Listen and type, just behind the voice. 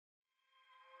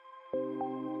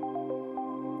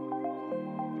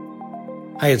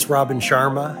Hi, it's Robin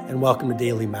Sharma, and welcome to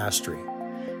Daily Mastery.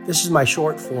 This is my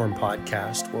short form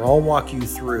podcast where I'll walk you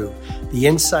through the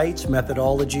insights,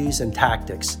 methodologies, and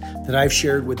tactics that I've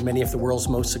shared with many of the world's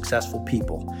most successful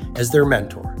people as their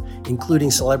mentor,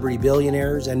 including celebrity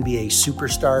billionaires, NBA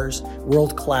superstars,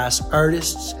 world-class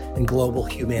artists, and global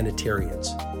humanitarians.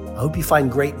 I hope you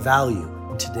find great value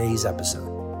in today's episode.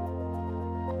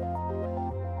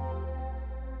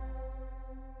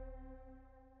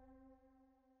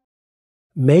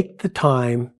 Make the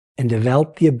time and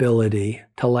develop the ability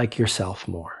to like yourself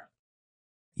more.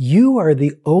 You are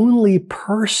the only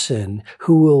person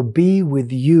who will be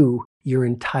with you your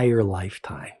entire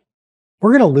lifetime.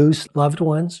 We're going to lose loved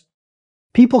ones.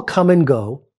 People come and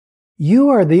go. You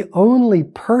are the only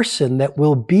person that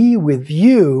will be with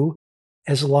you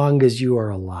as long as you are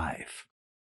alive.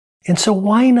 And so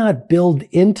why not build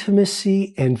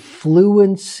intimacy and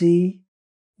fluency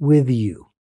with you?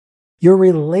 Your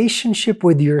relationship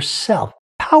with yourself.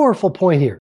 Powerful point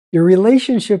here. Your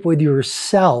relationship with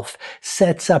yourself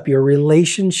sets up your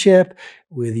relationship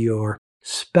with your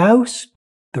spouse,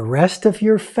 the rest of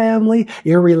your family.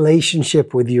 Your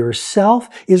relationship with yourself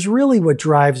is really what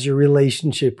drives your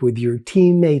relationship with your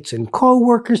teammates and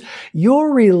coworkers.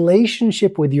 Your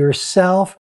relationship with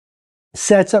yourself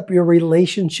sets up your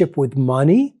relationship with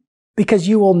money because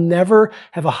you will never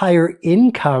have a higher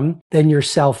income than your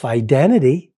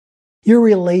self-identity. Your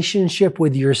relationship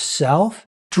with yourself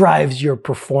drives your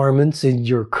performance in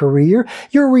your career.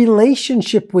 Your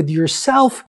relationship with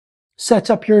yourself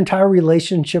sets up your entire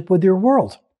relationship with your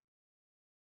world.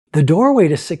 The doorway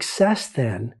to success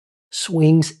then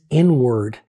swings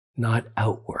inward, not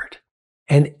outward.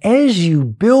 And as you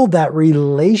build that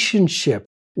relationship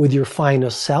with your final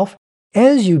self,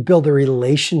 as you build a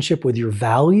relationship with your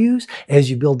values, as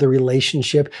you build the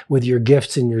relationship with your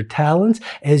gifts and your talents,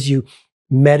 as you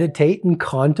meditate and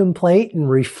contemplate and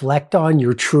reflect on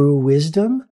your true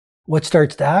wisdom, what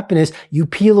starts to happen is you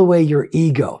peel away your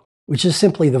ego, which is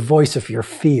simply the voice of your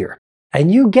fear.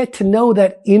 And you get to know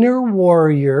that inner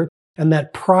warrior and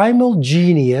that primal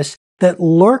genius that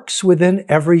lurks within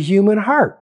every human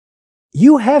heart.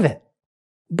 You have it.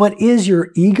 But is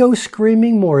your ego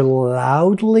screaming more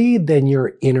loudly than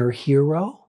your inner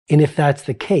hero? And if that's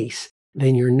the case,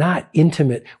 then you're not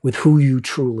intimate with who you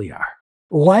truly are.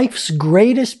 Life's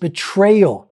greatest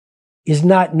betrayal is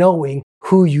not knowing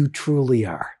who you truly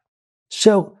are.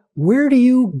 So where do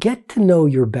you get to know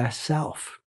your best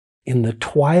self? In the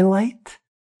twilight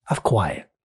of quiet.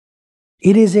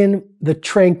 It is in the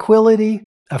tranquility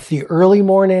of the early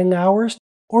morning hours,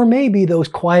 or maybe those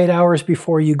quiet hours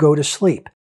before you go to sleep,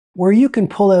 where you can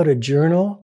pull out a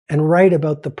journal and write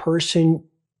about the person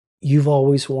you've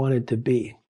always wanted to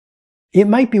be. It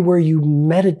might be where you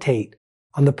meditate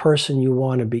on the person you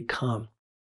want to become.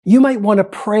 You might want to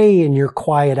pray in your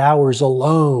quiet hours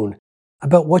alone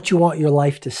about what you want your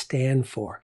life to stand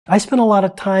for. I spend a lot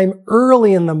of time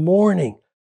early in the morning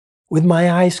with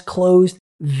my eyes closed,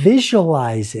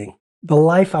 visualizing the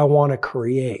life I want to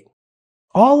create.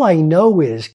 All I know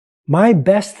is my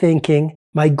best thinking,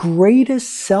 my greatest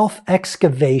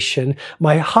self-excavation,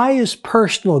 my highest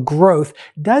personal growth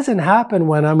doesn't happen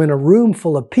when I'm in a room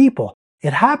full of people.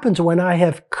 It happens when I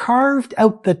have carved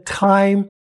out the time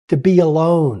to be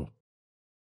alone.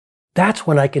 That's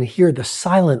when I can hear the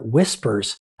silent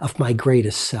whispers of my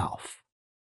greatest self.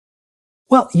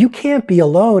 Well, you can't be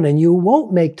alone and you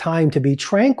won't make time to be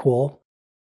tranquil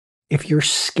if you're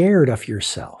scared of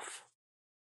yourself.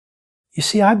 You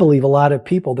see, I believe a lot of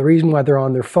people, the reason why they're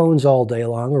on their phones all day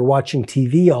long or watching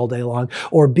TV all day long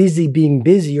or busy being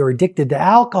busy or addicted to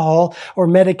alcohol or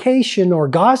medication or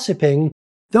gossiping,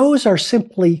 those are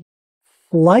simply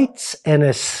flights and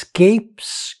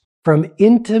escapes from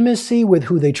intimacy with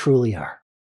who they truly are.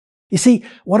 You see,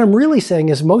 what I'm really saying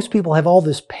is most people have all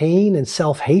this pain and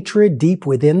self-hatred deep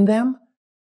within them.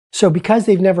 So because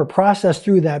they've never processed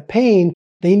through that pain,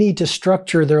 they need to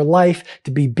structure their life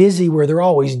to be busy where they're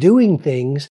always doing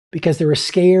things because they're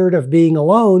scared of being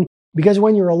alone. Because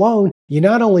when you're alone, you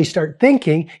not only start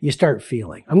thinking, you start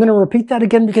feeling. I'm going to repeat that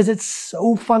again because it's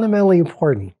so fundamentally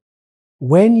important.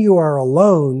 When you are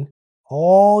alone,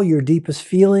 all your deepest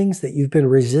feelings that you've been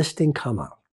resisting come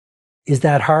up. Is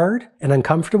that hard and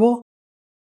uncomfortable?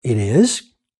 It is,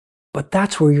 but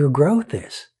that's where your growth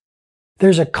is.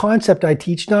 There's a concept I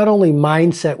teach, not only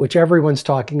mindset, which everyone's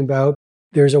talking about.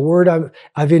 There's a word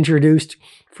I've introduced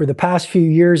for the past few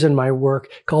years in my work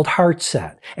called heart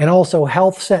set, and also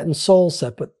health set and soul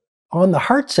set. But on the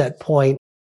heart set point,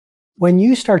 when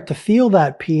you start to feel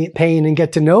that pain and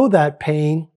get to know that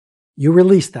pain, you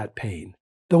release that pain.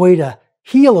 The way to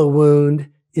heal a wound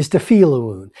is to feel a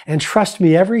wound. And trust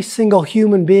me, every single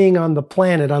human being on the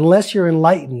planet, unless you're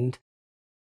enlightened,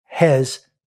 has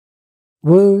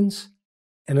wounds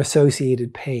and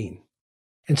associated pain.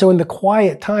 And so in the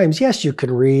quiet times, yes, you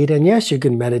can read, and yes, you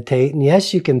can meditate, and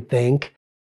yes, you can think,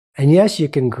 and yes, you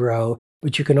can grow,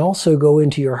 but you can also go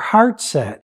into your heart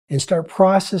set and start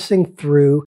processing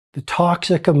through the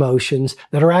toxic emotions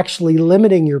that are actually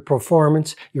limiting your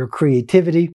performance, your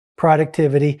creativity,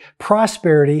 productivity,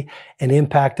 prosperity, and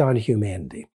impact on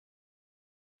humanity.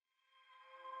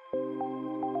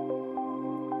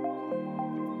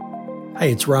 Hi,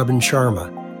 it's Robin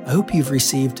Sharma. I hope you've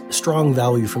received strong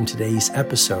value from today's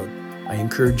episode. I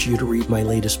encourage you to read my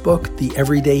latest book, The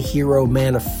Everyday Hero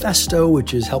Manifesto,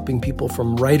 which is helping people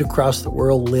from right across the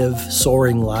world live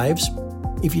soaring lives.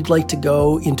 If you'd like to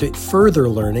go into further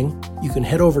learning, you can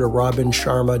head over to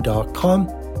robinsharma.com,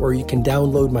 where you can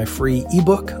download my free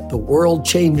ebook, The World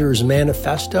Changers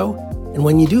Manifesto. And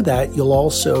when you do that, you'll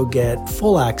also get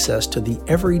full access to the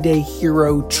Everyday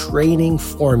Hero Training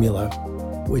Formula,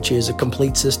 which is a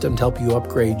complete system to help you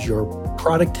upgrade your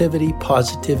productivity,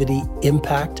 positivity,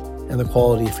 impact, and the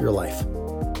quality of your life.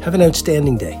 Have an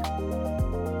outstanding day.